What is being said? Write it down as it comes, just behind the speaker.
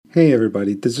Hey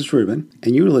everybody, this is Ruben,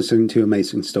 and you're listening to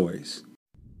Amazing Stories.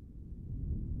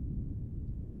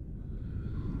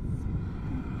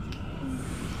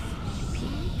 The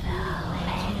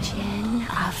Legend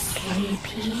of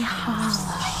Sleepy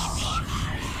Hollow.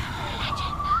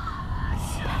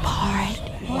 Part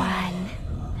 1.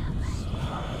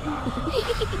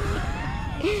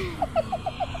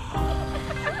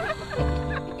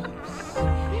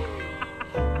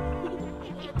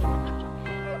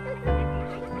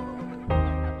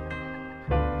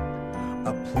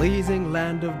 A pleasing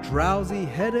land of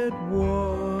drowsy-headed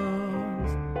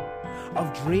wolves,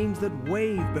 of dreams that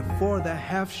wave before the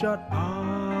half-shut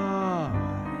eye,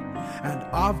 and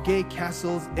of gay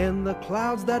castles in the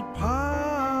clouds that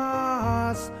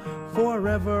pass,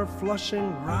 forever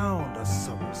flushing round a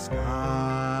summer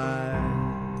sky.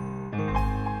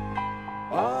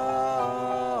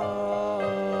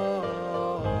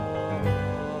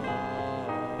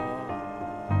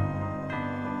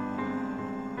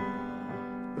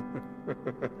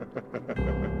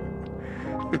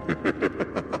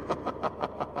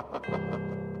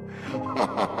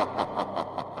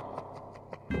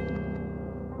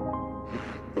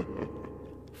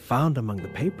 Found among the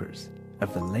papers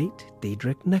of the late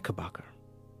Diedrich Knickerbocker.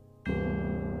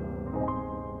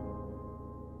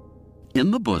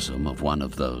 In the bosom of one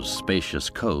of those spacious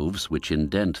coves which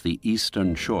indent the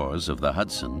eastern shores of the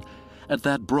Hudson, at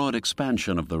that broad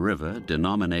expansion of the river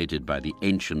denominated by the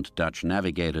ancient Dutch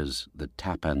navigators the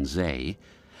Tappan Zee,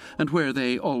 and where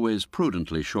they always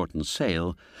prudently shortened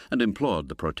sail and implored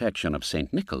the protection of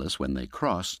St. Nicholas when they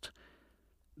crossed,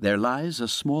 there lies a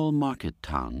small market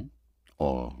town,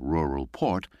 or rural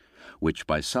port, which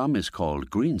by some is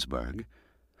called Greensburg,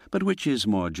 but which is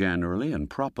more generally and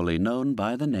properly known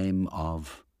by the name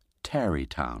of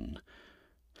Tarrytown.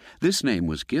 This name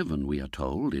was given, we are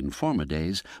told, in former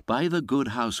days by the good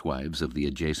housewives of the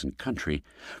adjacent country,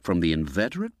 from the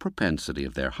inveterate propensity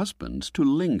of their husbands to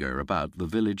linger about the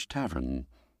village tavern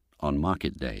on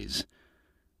market days.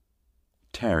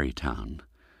 Tarrytown.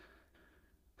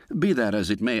 Be that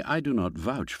as it may, I do not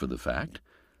vouch for the fact,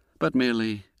 but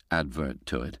merely advert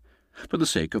to it, for the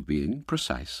sake of being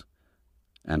precise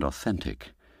and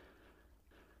authentic.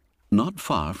 Not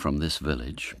far from this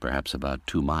village, perhaps about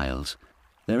 2 miles,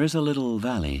 there is a little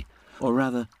valley, or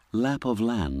rather lap of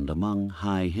land among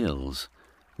high hills,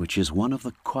 which is one of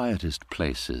the quietest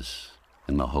places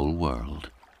in the whole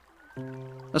world.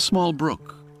 A small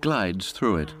brook glides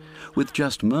through it, with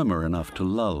just murmur enough to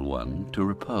lull one to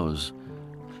repose,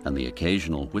 and the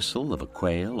occasional whistle of a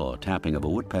quail or tapping of a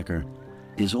woodpecker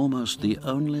is almost the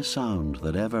only sound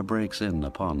that ever breaks in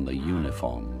upon the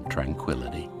uniform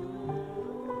tranquility.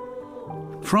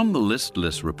 From the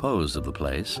listless repose of the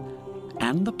place,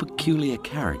 and the peculiar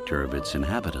character of its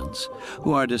inhabitants,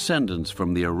 who are descendants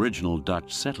from the original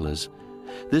Dutch settlers,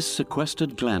 this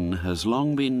sequestered glen has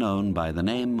long been known by the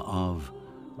name of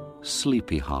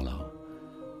Sleepy Hollow,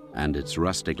 and its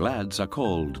rustic lads are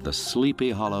called the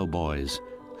Sleepy Hollow Boys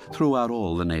throughout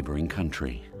all the neighboring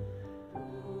country.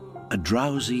 A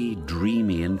drowsy,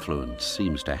 dreamy influence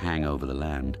seems to hang over the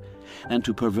land and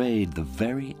to pervade the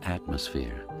very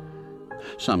atmosphere.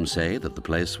 Some say that the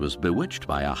place was bewitched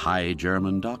by a high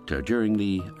German doctor during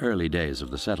the early days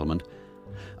of the settlement.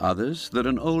 Others that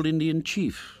an old Indian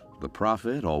chief, the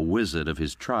prophet or wizard of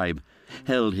his tribe,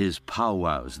 held his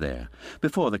powwows there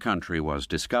before the country was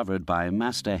discovered by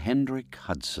Master Hendrik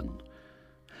Hudson.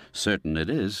 Certain it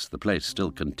is, the place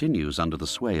still continues under the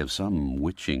sway of some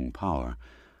witching power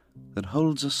that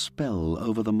holds a spell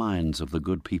over the minds of the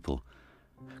good people,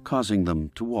 causing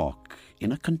them to walk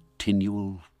in a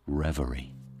continual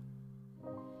reverie.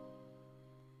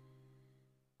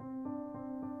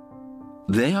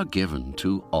 They are given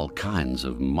to all kinds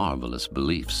of marvelous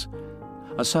beliefs,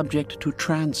 are subject to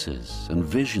trances and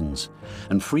visions,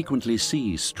 and frequently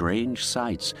see strange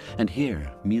sights and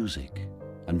hear music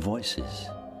and voices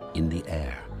in the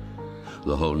air.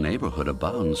 The whole neighborhood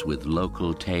abounds with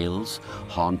local tales,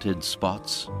 haunted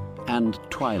spots, and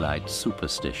twilight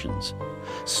superstitions.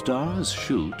 Stars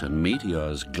shoot and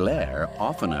meteors glare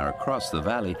oftener across the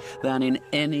valley than in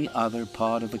any other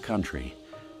part of the country.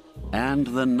 And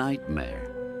the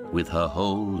nightmare, with her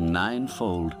whole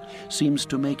ninefold, seems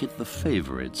to make it the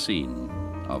favorite scene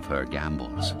of her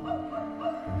gambols.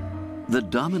 The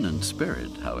dominant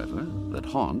spirit, however, that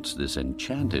haunts this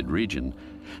enchanted region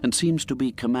and seems to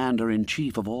be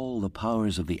commander-in-chief of all the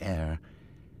powers of the air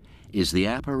is the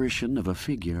apparition of a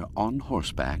figure on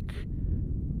horseback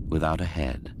without a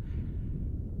head.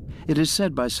 It is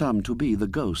said by some to be the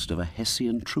ghost of a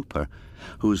Hessian trooper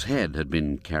whose head had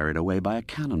been carried away by a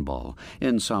cannonball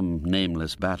in some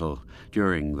nameless battle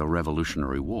during the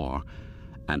Revolutionary War,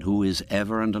 and who is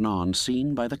ever and anon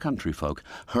seen by the country folk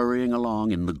hurrying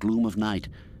along in the gloom of night,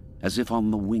 as if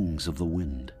on the wings of the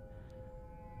wind.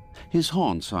 His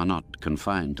haunts are not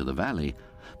confined to the valley,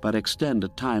 but extend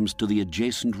at times to the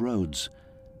adjacent roads,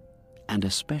 and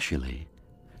especially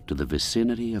to the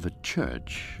vicinity of a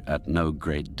church at no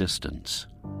great distance.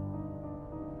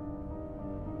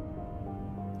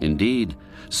 Indeed,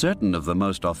 certain of the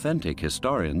most authentic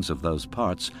historians of those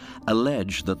parts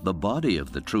allege that the body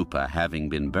of the trooper having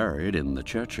been buried in the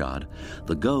churchyard,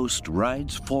 the ghost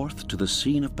rides forth to the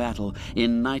scene of battle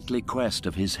in nightly quest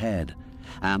of his head,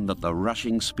 and that the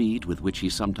rushing speed with which he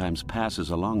sometimes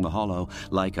passes along the hollow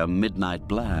like a midnight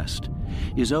blast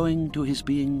is owing to his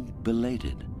being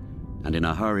belated and in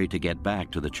a hurry to get back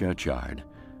to the churchyard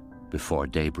before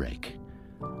daybreak.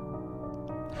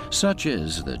 Such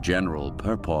is the general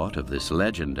purport of this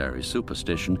legendary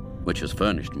superstition, which has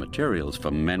furnished materials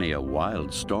for many a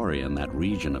wild story in that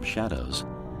region of shadows,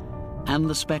 and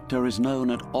the spectre is known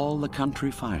at all the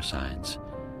country firesides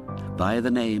by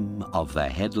the name of the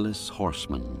Headless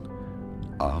Horseman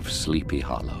of Sleepy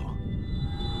Hollow.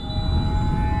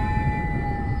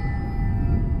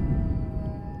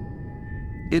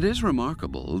 It is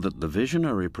remarkable that the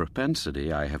visionary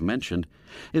propensity I have mentioned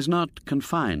is not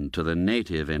confined to the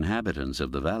native inhabitants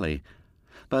of the valley,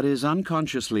 but is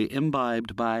unconsciously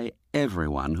imbibed by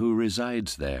everyone who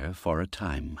resides there for a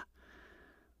time.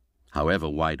 However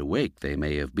wide awake they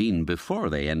may have been before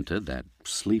they entered that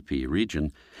sleepy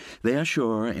region, they are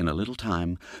sure in a little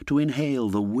time to inhale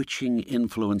the witching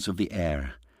influence of the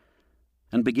air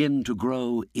and begin to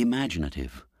grow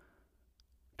imaginative,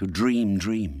 to dream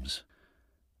dreams,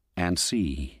 and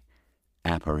see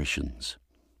apparitions.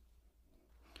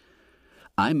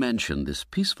 I mention this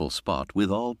peaceful spot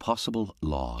with all possible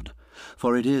laud,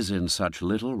 for it is in such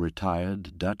little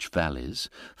retired Dutch valleys,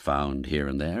 found here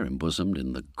and there embosomed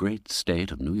in the great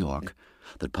state of New York,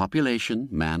 that population,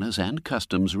 manners, and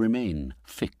customs remain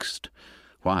fixed,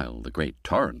 while the great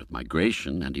torrent of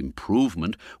migration and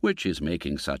improvement, which is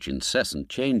making such incessant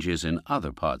changes in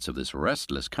other parts of this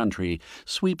restless country,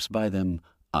 sweeps by them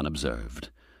unobserved.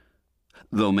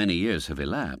 Though many years have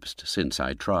elapsed since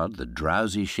I trod the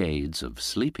drowsy shades of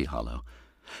Sleepy Hollow,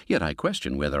 yet I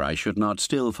question whether I should not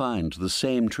still find the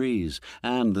same trees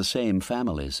and the same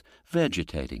families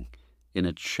vegetating in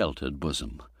its sheltered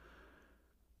bosom.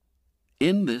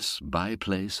 In this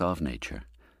by-place of nature,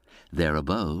 there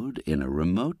abode in a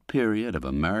remote period of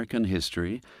American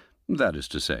history, that is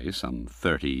to say, some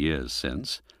 30 years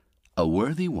since, a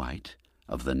worthy wight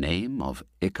of the name of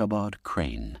Ichabod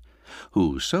Crane,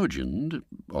 who sojourned,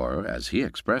 or as he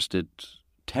expressed it,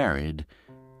 tarried,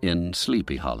 in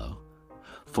Sleepy Hollow,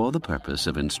 for the purpose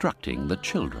of instructing the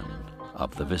children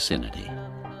of the vicinity.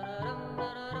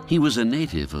 He was a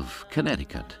native of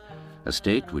Connecticut, a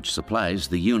state which supplies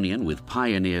the Union with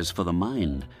pioneers for the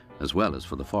mind as well as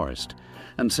for the forest,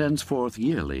 and sends forth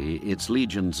yearly its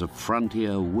legions of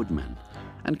frontier woodmen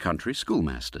and country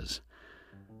schoolmasters.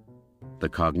 The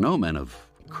cognomen of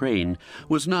Crane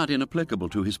was not inapplicable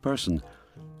to his person.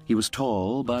 He was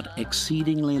tall but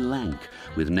exceedingly lank,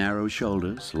 with narrow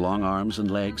shoulders, long arms and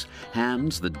legs,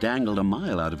 hands that dangled a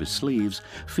mile out of his sleeves,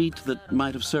 feet that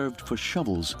might have served for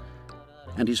shovels,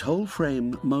 and his whole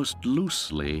frame most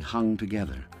loosely hung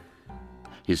together.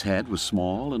 His head was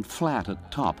small and flat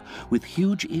at top, with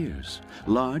huge ears,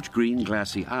 large green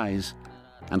glassy eyes,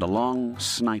 and a long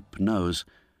snipe nose,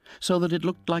 so that it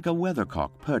looked like a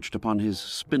weathercock perched upon his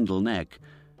spindle neck,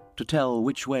 to tell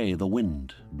which way the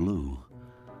wind blew.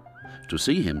 To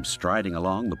see him striding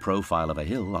along the profile of a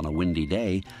hill on a windy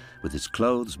day, with his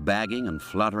clothes bagging and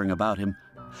fluttering about him,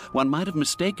 one might have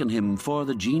mistaken him for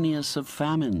the genius of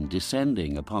famine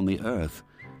descending upon the earth,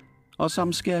 or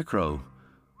some scarecrow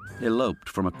eloped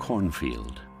from a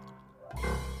cornfield.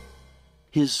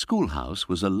 His schoolhouse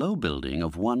was a low building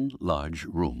of one large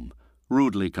room,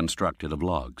 rudely constructed of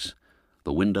logs,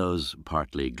 the windows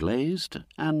partly glazed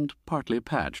and partly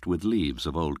patched with leaves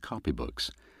of old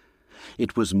copybooks.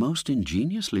 It was most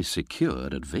ingeniously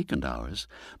secured at vacant hours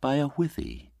by a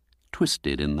withy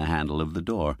twisted in the handle of the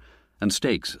door, and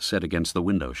stakes set against the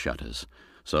window shutters,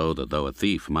 so that though a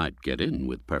thief might get in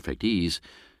with perfect ease,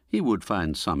 he would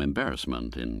find some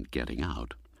embarrassment in getting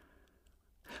out.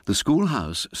 The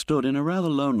schoolhouse stood in a rather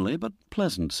lonely but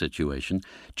pleasant situation,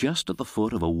 just at the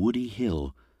foot of a woody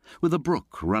hill, with a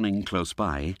brook running close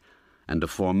by, and a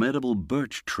formidable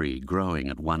birch tree growing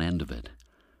at one end of it.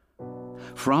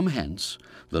 From hence,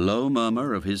 the low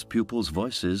murmur of his pupils'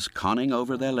 voices conning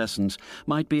over their lessons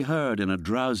might be heard in a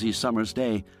drowsy summer's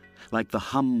day, like the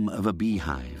hum of a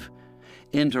beehive,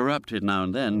 interrupted now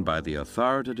and then by the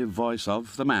authoritative voice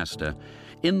of the master,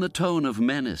 in the tone of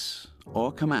menace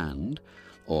or command,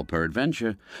 or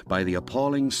peradventure by the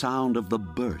appalling sound of the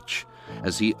birch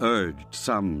as he urged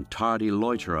some tardy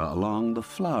loiterer along the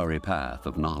flowery path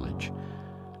of knowledge.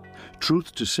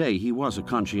 Truth to say, he was a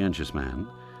conscientious man,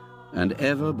 and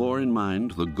ever bore in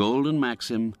mind the golden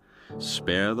maxim,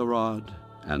 spare the rod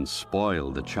and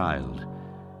spoil the child.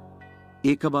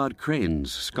 Ichabod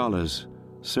Crane's scholars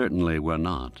certainly were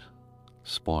not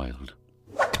spoiled.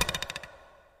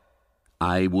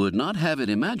 I would not have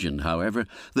it imagined, however,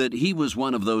 that he was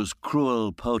one of those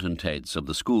cruel potentates of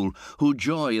the school who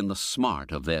joy in the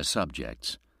smart of their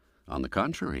subjects. On the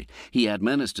contrary, he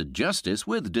administered justice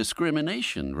with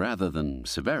discrimination rather than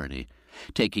severity,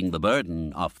 taking the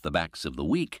burden off the backs of the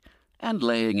weak and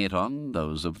laying it on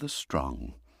those of the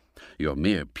strong. Your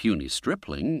mere puny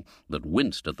stripling, that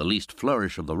winced at the least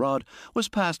flourish of the rod, was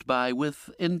passed by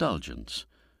with indulgence.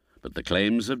 But the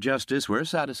claims of justice were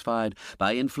satisfied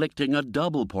by inflicting a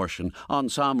double portion on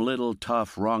some little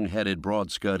tough, wrong-headed,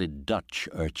 broad-skirted Dutch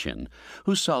urchin,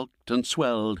 who sulked and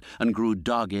swelled and grew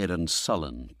dogged and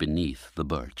sullen beneath the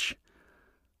birch.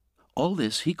 All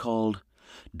this he called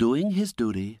doing his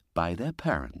duty by their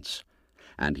parents,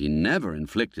 and he never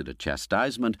inflicted a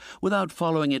chastisement without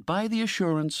following it by the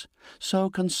assurance,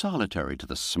 so consolatory to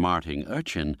the smarting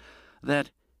urchin, that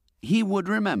he would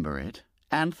remember it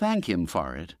and thank him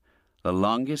for it the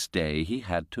longest day he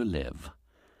had to live.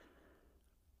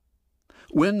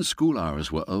 When school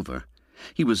hours were over,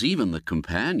 he was even the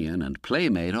companion and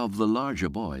playmate of the larger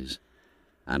boys,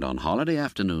 and on holiday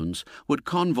afternoons would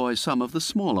convoy some of the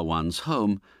smaller ones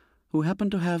home who happened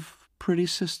to have pretty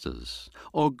sisters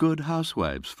or good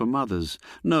housewives for mothers,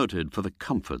 noted for the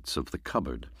comforts of the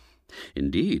cupboard.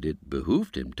 Indeed, it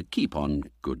behooved him to keep on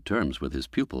good terms with his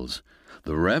pupils.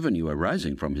 The revenue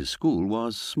arising from his school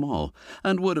was small,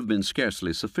 and would have been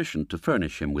scarcely sufficient to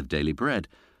furnish him with daily bread,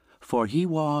 for he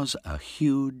was a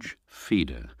huge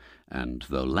feeder, and,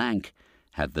 though lank,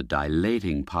 had the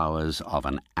dilating powers of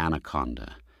an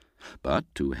anaconda. But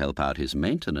to help out his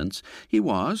maintenance, he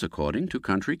was, according to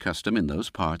country custom in those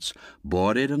parts,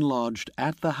 boarded and lodged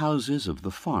at the houses of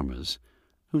the farmers,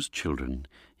 whose children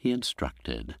he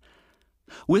instructed.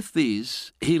 With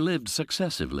these he lived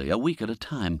successively, a week at a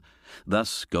time,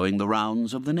 thus going the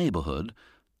rounds of the neighborhood,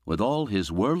 with all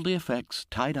his worldly effects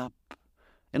tied up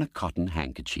in a cotton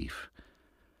handkerchief.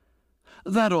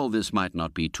 That all this might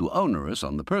not be too onerous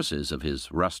on the purses of his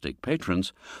rustic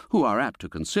patrons, who are apt to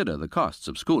consider the costs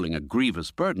of schooling a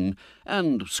grievous burden,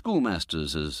 and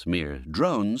schoolmasters as mere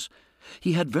drones,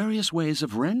 he had various ways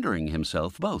of rendering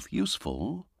himself both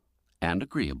useful and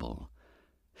agreeable.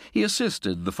 He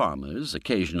assisted the farmers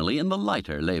occasionally in the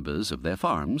lighter labors of their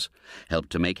farms,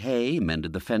 helped to make hay,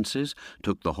 mended the fences,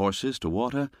 took the horses to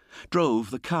water,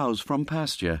 drove the cows from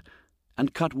pasture,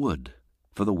 and cut wood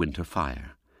for the winter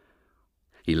fire.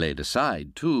 He laid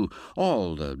aside, too,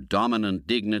 all the dominant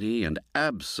dignity and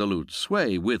absolute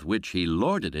sway with which he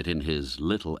lorded it in his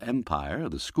little empire,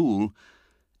 the school,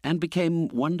 and became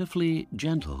wonderfully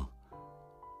gentle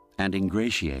and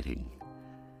ingratiating.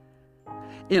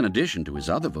 In addition to his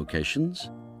other vocations,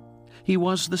 he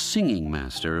was the singing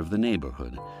master of the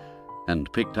neighborhood,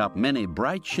 and picked up many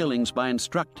bright shillings by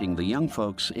instructing the young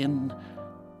folks in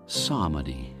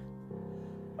psalmody.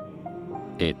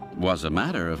 It was a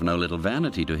matter of no little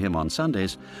vanity to him on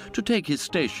Sundays to take his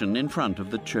station in front of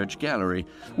the church gallery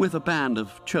with a band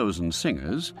of chosen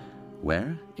singers,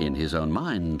 where, in his own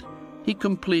mind, he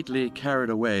completely carried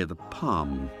away the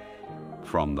palm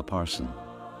from the parson.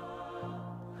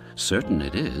 Certain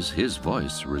it is, his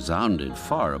voice resounded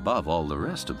far above all the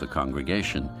rest of the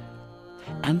congregation,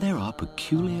 and there are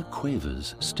peculiar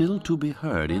quavers still to be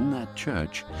heard in that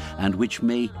church, and which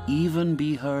may even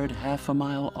be heard half a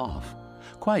mile off,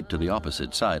 quite to the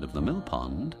opposite side of the mill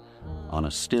pond, on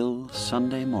a still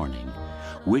Sunday morning,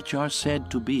 which are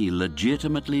said to be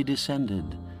legitimately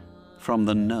descended from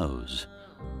the nose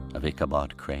of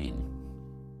Ichabod Crane.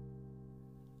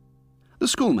 The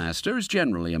schoolmaster is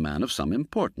generally a man of some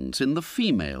importance in the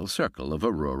female circle of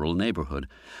a rural neighborhood,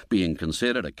 being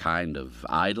considered a kind of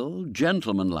idle,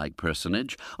 gentlemanlike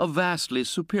personage of vastly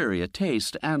superior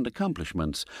taste and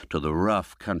accomplishments to the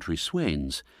rough country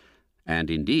swains,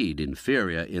 and indeed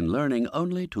inferior in learning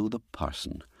only to the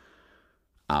parson.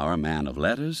 Our man of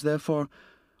letters, therefore,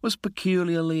 was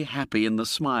peculiarly happy in the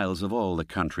smiles of all the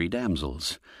country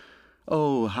damsels.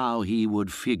 Oh, how he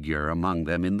would figure among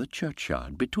them in the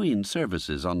churchyard between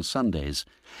services on Sundays,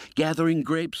 gathering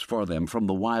grapes for them from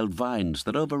the wild vines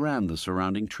that overran the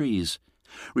surrounding trees,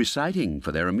 reciting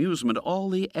for their amusement all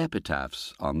the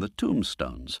epitaphs on the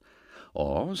tombstones,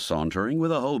 or sauntering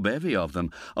with a whole bevy of them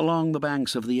along the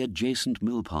banks of the adjacent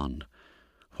mill pond,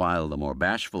 while the more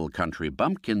bashful country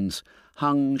bumpkins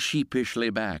hung sheepishly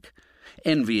back,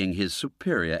 envying his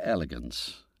superior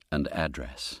elegance and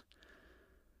address.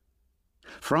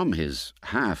 From his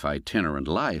half-itinerant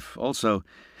life, also,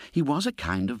 he was a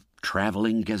kind of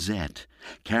traveling gazette,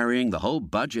 carrying the whole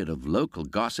budget of local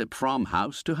gossip from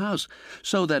house to house,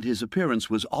 so that his appearance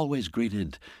was always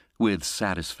greeted with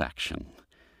satisfaction.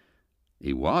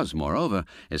 He was, moreover,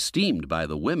 esteemed by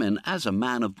the women as a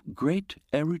man of great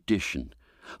erudition,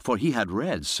 for he had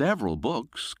read several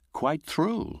books quite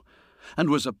through, and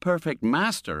was a perfect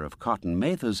master of Cotton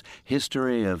Mather's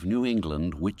History of New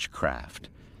England Witchcraft,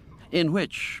 in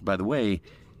which, by the way,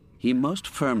 he most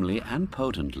firmly and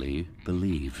potently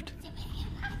believed.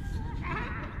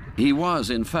 He was,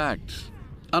 in fact,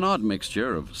 an odd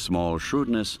mixture of small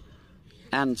shrewdness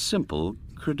and simple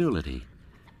credulity.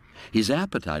 His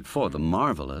appetite for the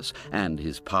marvelous and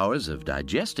his powers of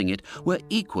digesting it were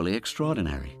equally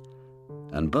extraordinary,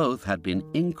 and both had been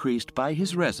increased by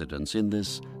his residence in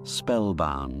this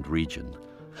spellbound region.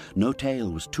 No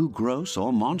tale was too gross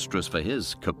or monstrous for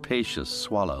his capacious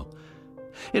swallow.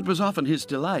 It was often his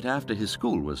delight, after his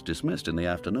school was dismissed in the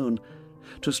afternoon,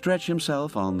 to stretch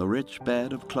himself on the rich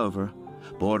bed of clover,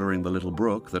 bordering the little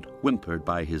brook that whimpered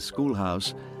by his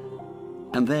schoolhouse,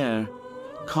 and there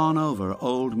con over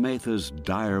old Mather's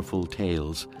direful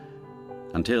tales,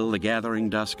 until the gathering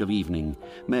dusk of evening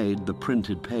made the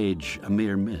printed page a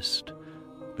mere mist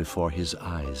before his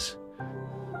eyes.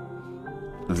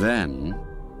 Then,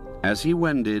 as he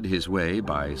wended his way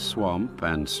by swamp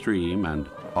and stream and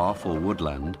awful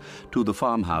woodland to the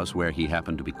farmhouse where he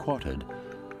happened to be quartered,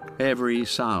 every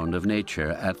sound of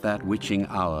nature at that witching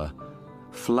hour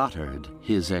fluttered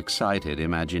his excited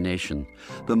imagination,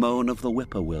 the moan of the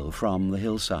whippoorwill from the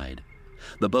hillside,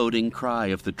 the boding cry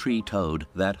of the tree-toad,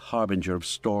 that harbinger of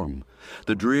storm,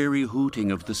 the dreary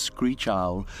hooting of the screech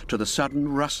owl, to the sudden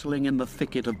rustling in the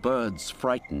thicket of birds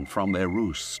frightened from their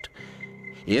roost.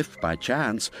 If, by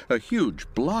chance, a huge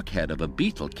blockhead of a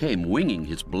beetle came winging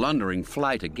his blundering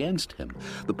flight against him,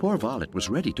 the poor varlet was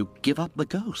ready to give up the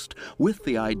ghost, with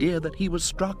the idea that he was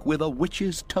struck with a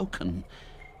witch's token.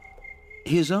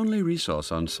 His only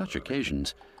resource on such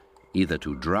occasions, either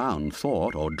to drown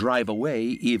thought or drive away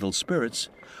evil spirits,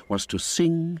 was to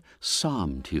sing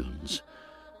psalm tunes.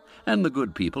 And the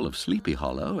good people of Sleepy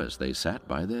Hollow, as they sat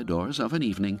by their doors of an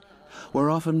evening, were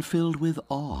often filled with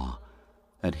awe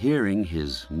at hearing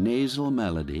his nasal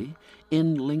melody,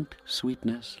 in linked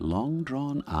sweetness long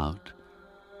drawn out,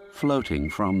 floating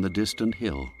from the distant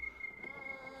hill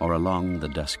or along the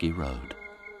dusky road.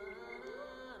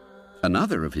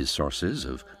 Another of his sources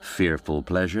of fearful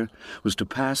pleasure was to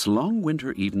pass long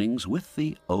winter evenings with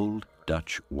the old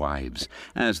Dutch wives,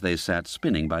 as they sat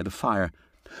spinning by the fire,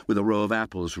 with a row of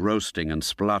apples roasting and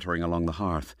spluttering along the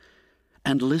hearth,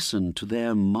 and listen to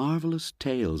their marvelous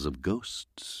tales of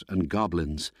ghosts and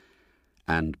goblins,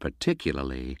 and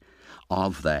particularly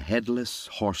of the headless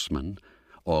horseman,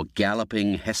 or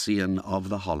galloping Hessian of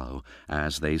the Hollow,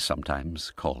 as they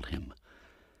sometimes called him.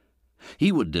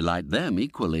 He would delight them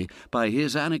equally by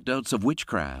his anecdotes of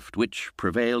witchcraft, which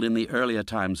prevailed in the earlier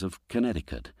times of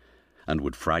Connecticut, and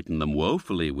would frighten them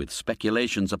woefully with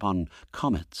speculations upon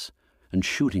comets and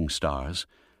shooting stars,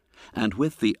 and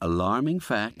with the alarming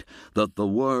fact that the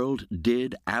world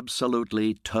did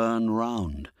absolutely turn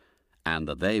round, and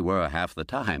that they were half the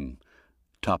time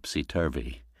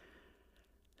topsy-turvy.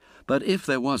 But if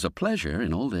there was a pleasure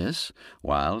in all this,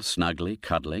 while snugly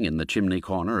cuddling in the chimney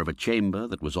corner of a chamber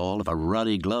that was all of a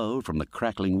ruddy glow from the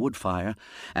crackling wood fire,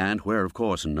 and where, of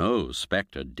course, no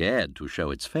spectre dared to show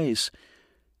its face,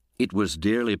 it was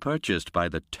dearly purchased by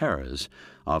the terrors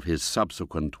of his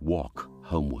subsequent walk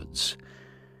homewards.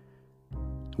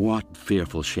 What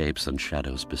fearful shapes and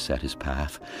shadows beset his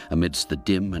path amidst the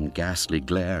dim and ghastly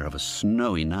glare of a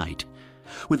snowy night!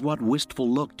 With what wistful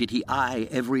look did he eye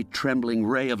every trembling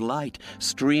ray of light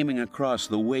streaming across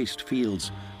the waste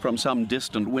fields from some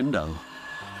distant window!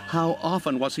 How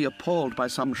often was he appalled by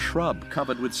some shrub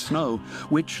covered with snow,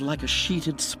 which, like a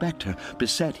sheeted spectre,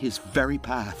 beset his very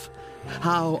path!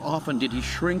 How often did he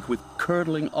shrink with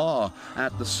curdling awe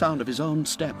at the sound of his own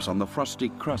steps on the frosty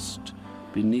crust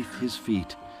beneath his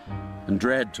feet, and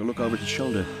dread to look over his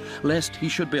shoulder, lest he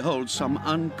should behold some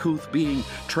uncouth being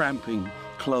tramping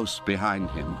close behind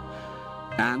him.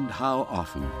 And how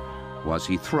often was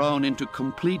he thrown into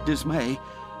complete dismay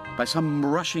by some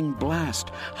rushing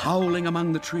blast howling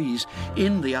among the trees,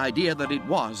 in the idea that it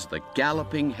was the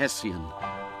galloping Hessian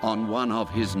on one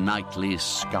of his nightly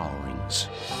scourings.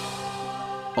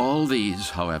 All these,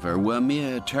 however, were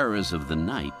mere terrors of the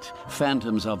night,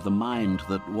 phantoms of the mind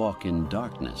that walk in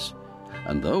darkness,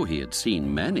 and though he had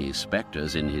seen many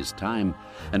spectres in his time,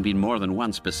 and been more than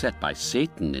once beset by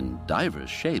Satan in divers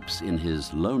shapes in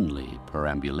his lonely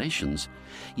perambulations,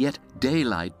 yet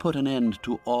daylight put an end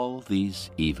to all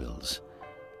these evils,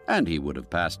 and he would have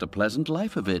passed a pleasant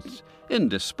life of it, in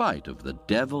despite of the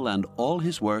devil and all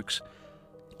his works,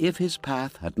 if his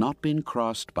path had not been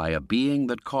crossed by a being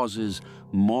that causes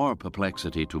more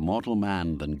perplexity to mortal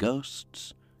man than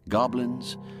ghosts,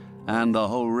 goblins, and the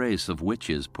whole race of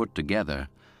witches put together,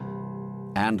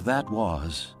 and that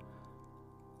was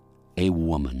a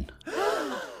woman.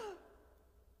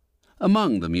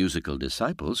 Among the musical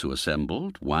disciples who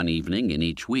assembled one evening in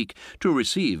each week to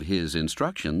receive his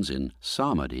instructions in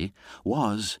psalmody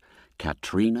was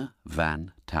Katrina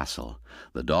van Tassel,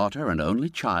 the daughter and only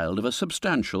child of a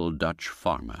substantial Dutch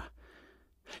farmer.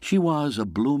 She was a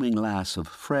blooming lass of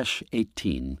fresh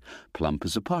 18, plump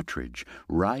as a partridge,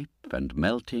 ripe and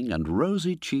melting and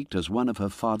rosy-cheeked as one of her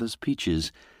father's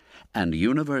peaches, and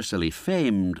universally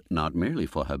famed not merely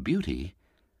for her beauty,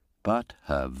 but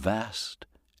her vast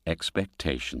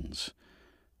expectations.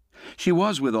 She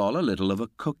was withal a little of a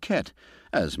coquette,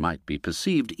 as might be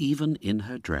perceived even in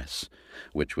her dress,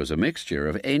 which was a mixture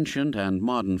of ancient and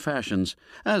modern fashions,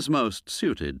 as most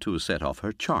suited to set off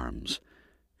her charms.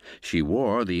 She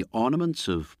wore the ornaments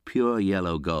of pure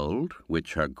yellow gold,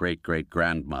 which her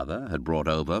great-great-grandmother had brought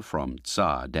over from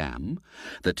Tsar Dam,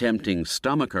 the tempting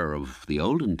stomacher of the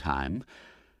olden time,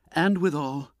 and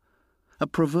withal a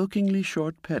provokingly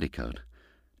short petticoat,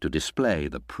 to display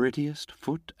the prettiest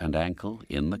foot and ankle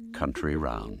in the country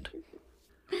round.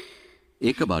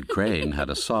 Ichabod Crane had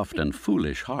a soft and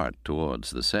foolish heart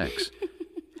towards the sex,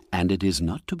 and it is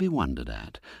not to be wondered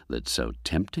at that so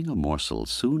tempting a morsel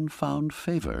soon found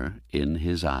favour in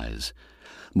his eyes,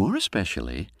 more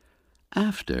especially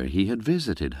after he had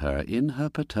visited her in her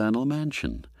paternal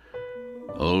mansion.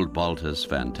 Old Baltus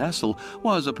Van Tassel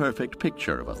was a perfect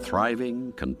picture of a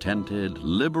thriving, contented,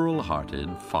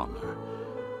 liberal-hearted farmer.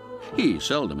 He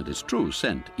seldom, it is true,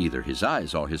 sent either his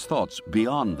eyes or his thoughts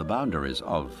beyond the boundaries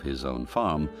of his own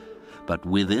farm, but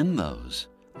within those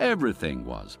everything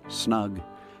was snug,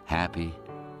 happy,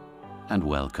 and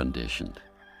well-conditioned.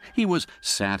 He was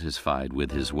satisfied with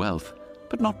his wealth,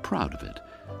 but not proud of it,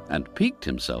 and piqued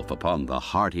himself upon the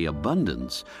hearty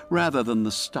abundance rather than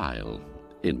the style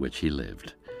in which he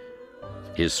lived.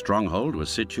 His stronghold was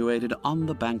situated on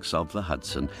the banks of the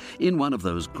Hudson, in one of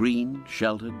those green,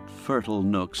 sheltered, fertile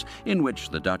nooks in which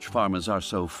the Dutch farmers are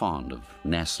so fond of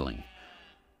nestling.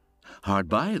 Hard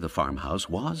by the farmhouse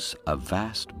was a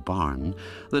vast barn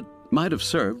that might have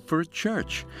served for a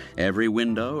church, every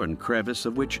window and crevice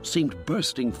of which seemed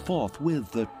bursting forth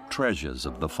with the treasures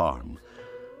of the farm.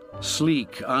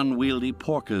 Sleek, unwieldy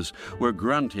porkers were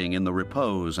grunting in the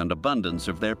repose and abundance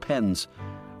of their pens,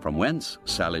 from whence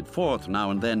sallied forth now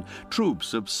and then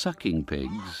troops of sucking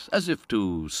pigs, as if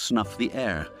to snuff the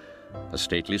air. A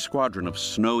stately squadron of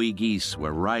snowy geese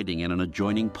were riding in an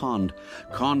adjoining pond,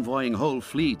 convoying whole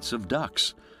fleets of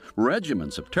ducks.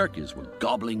 Regiments of turkeys were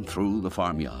gobbling through the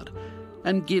farmyard,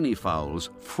 and guinea fowls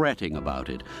fretting about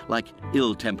it like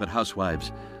ill-tempered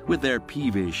housewives, with their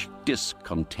peevish,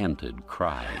 discontented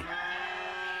cry.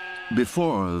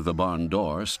 Before the barn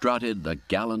door strutted the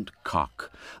gallant cock,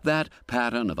 that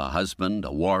pattern of a husband,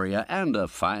 a warrior, and a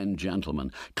fine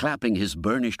gentleman, clapping his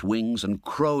burnished wings and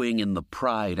crowing in the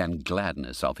pride and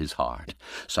gladness of his heart,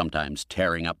 sometimes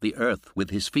tearing up the earth with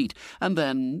his feet, and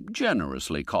then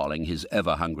generously calling his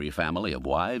ever-hungry family of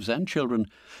wives and children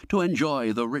to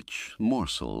enjoy the rich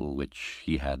morsel which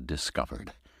he had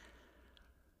discovered.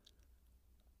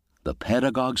 The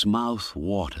pedagogue's mouth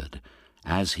watered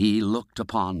as he looked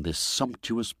upon this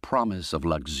sumptuous promise of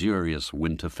luxurious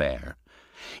winter fare.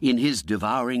 In his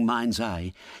devouring mind's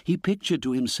eye, he pictured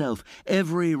to himself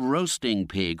every roasting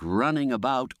pig running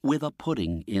about with a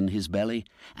pudding in his belly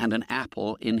and an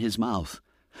apple in his mouth.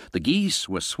 The geese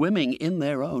were swimming in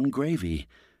their own gravy,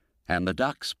 and the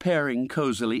ducks pairing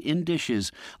cosily in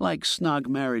dishes like snug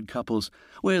married couples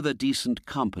with a decent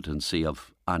competency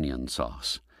of onion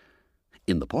sauce.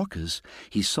 In the porkers,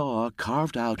 he saw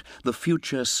carved out the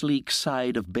future sleek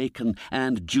side of bacon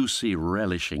and juicy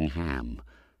relishing ham.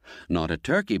 Not a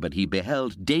turkey, but he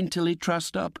beheld daintily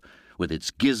trussed up, with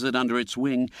its gizzard under its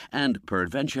wing, and,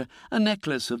 peradventure, a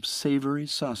necklace of savoury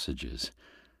sausages.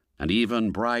 And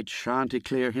even bright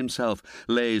Chanticleer himself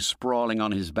lay sprawling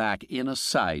on his back in a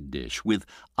side dish with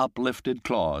uplifted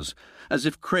claws, as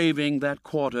if craving that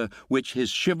quarter which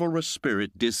his chivalrous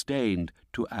spirit disdained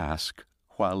to ask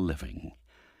while living.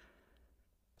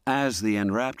 As the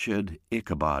enraptured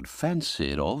Ichabod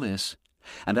fancied all this,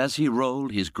 And as he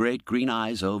rolled his great green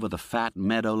eyes over the fat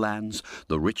meadowlands,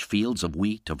 the rich fields of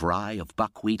wheat, of rye, of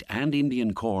buckwheat, and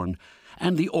Indian corn,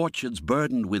 and the orchards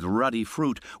burdened with ruddy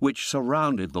fruit which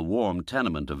surrounded the warm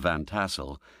tenement of Van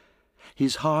Tassel,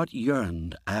 his heart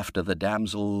yearned after the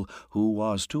damsel who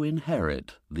was to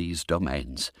inherit these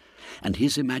domains, and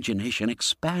his imagination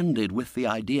expanded with the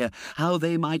idea how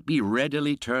they might be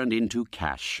readily turned into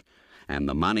cash, and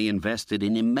the money invested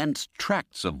in immense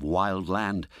tracts of wild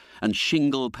land and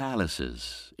shingle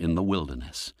palaces in the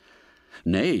wilderness.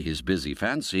 Nay, his busy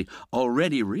fancy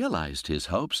already realized his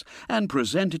hopes, and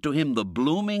presented to him the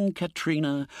blooming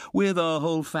Katrina with a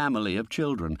whole family of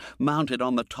children, mounted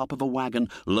on the top of a wagon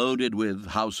loaded with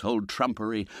household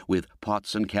trumpery, with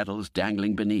pots and kettles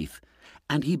dangling beneath.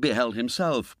 And he beheld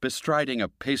himself bestriding a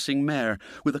pacing mare,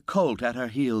 with a colt at her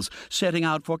heels, setting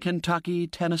out for Kentucky,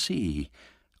 Tennessee,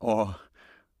 or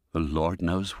the Lord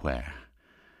knows where.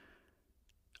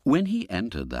 When he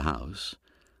entered the house,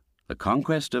 the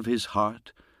conquest of his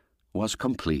heart was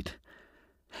complete.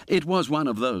 It was one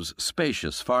of those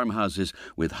spacious farmhouses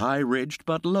with high-ridged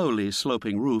but lowly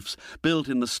sloping roofs, built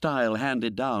in the style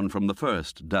handed down from the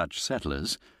first Dutch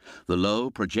settlers, the low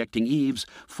projecting eaves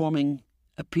forming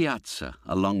a piazza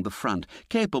along the front,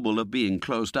 capable of being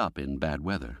closed up in bad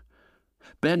weather.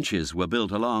 Benches were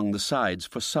built along the sides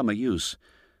for summer use,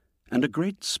 and a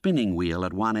great spinning wheel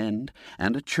at one end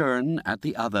and a churn at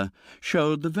the other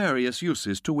showed the various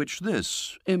uses to which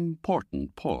this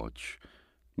important porch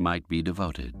might be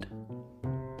devoted.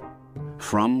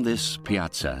 From this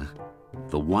piazza,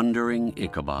 the wondering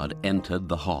Ichabod entered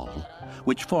the hall,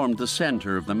 which formed the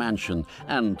center of the mansion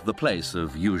and the place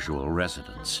of usual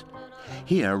residence.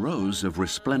 Here, rows of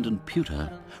resplendent pewter,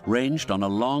 ranged on a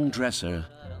long dresser,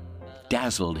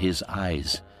 dazzled his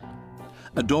eyes.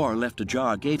 A door left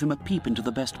ajar gave him a peep into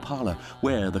the best parlor,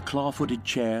 where the claw-footed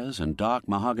chairs and dark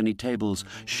mahogany tables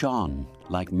shone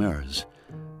like mirrors,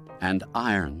 and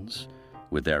irons,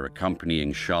 with their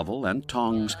accompanying shovel and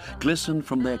tongs, glistened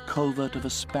from their covert of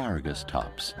asparagus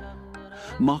tops.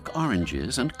 Mock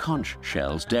oranges and conch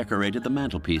shells decorated the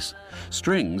mantelpiece.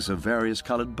 Strings of various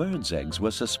colored birds' eggs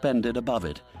were suspended above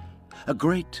it. A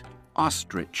great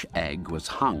ostrich egg was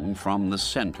hung from the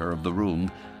center of the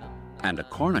room, and a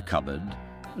corner cupboard,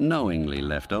 knowingly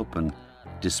left open,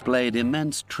 displayed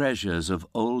immense treasures of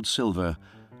old silver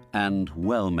and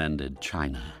well-mended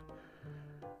china.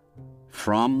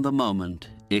 From the moment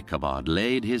Ichabod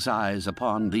laid his eyes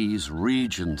upon these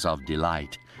regions of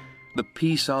delight, the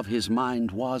peace of his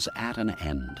mind was at an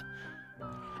end,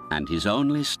 and his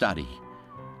only study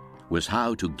was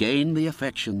how to gain the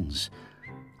affections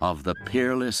of the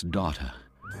peerless daughter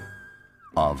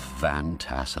of Van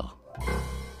Tassel.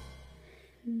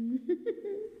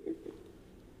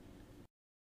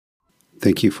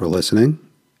 Thank you for listening,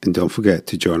 and don't forget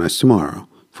to join us tomorrow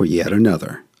for yet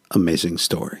another amazing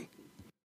story.